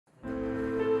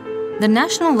The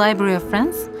National Library of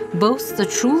France boasts a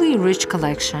truly rich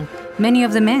collection. Many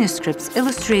of the manuscripts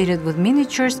illustrated with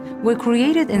miniatures were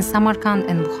created in Samarkand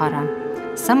and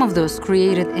Bukhara. Some of those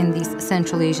created in these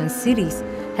Central Asian cities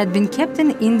had been kept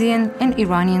in Indian and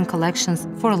Iranian collections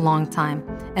for a long time,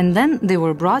 and then they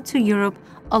were brought to Europe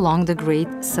along the Great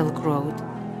Silk Road.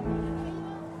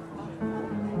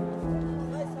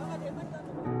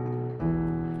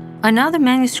 Another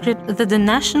manuscript that the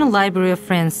National Library of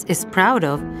France is proud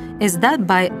of is that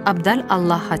by Abdal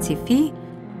Allah Hatifi,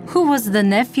 who was the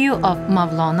nephew of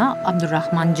Mawlana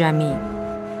Abdurrahman Jami.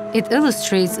 It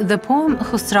illustrates the poem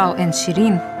Khusraw Va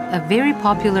Shirin, very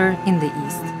popular in the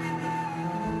East.